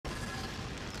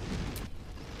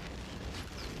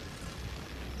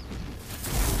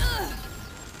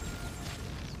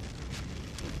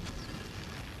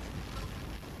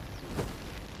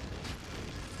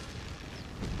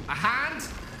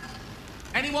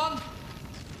Anyone?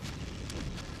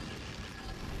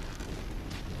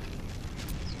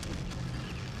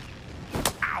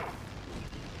 Ow!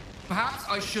 Perhaps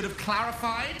I should have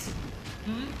clarified.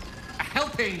 A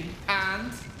helping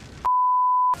hand.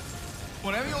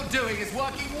 Whatever you're doing is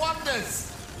working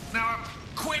wonders. Now a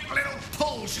quick little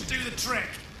pull should do the trick.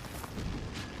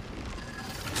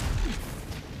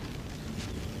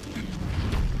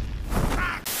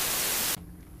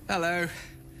 Hello.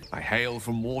 I hail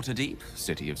from Waterdeep,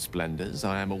 city of splendors.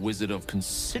 I am a wizard of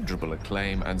considerable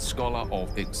acclaim and scholar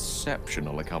of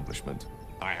exceptional accomplishment.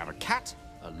 I have a cat,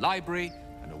 a library,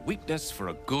 and a weakness for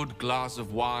a good glass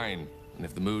of wine. And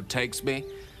if the mood takes me,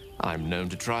 I'm known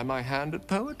to try my hand at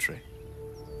poetry.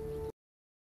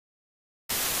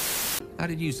 How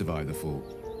did you survive the fall?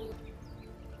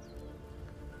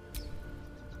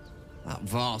 That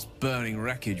vast burning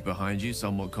wreckage behind you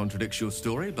somewhat contradicts your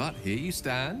story, but here you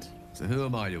stand. So who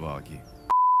am I to argue?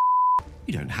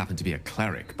 You don't happen to be a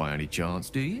cleric by any chance,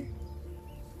 do you?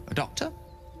 A doctor?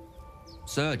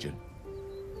 Surgeon?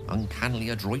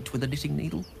 Uncannily adroit with a knitting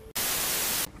needle?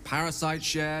 A parasite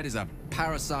shared is a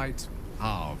parasite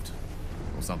halved,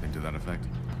 or something to that effect.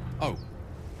 Oh,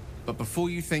 but before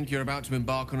you think you're about to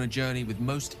embark on a journey with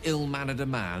most ill-mannered a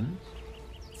man,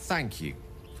 thank you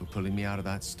for pulling me out of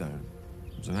that stone.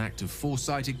 It was an act of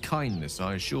foresighted kindness,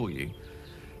 I assure you.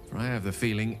 For I have the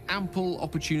feeling ample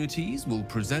opportunities will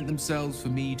present themselves for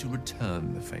me to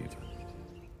return the favor.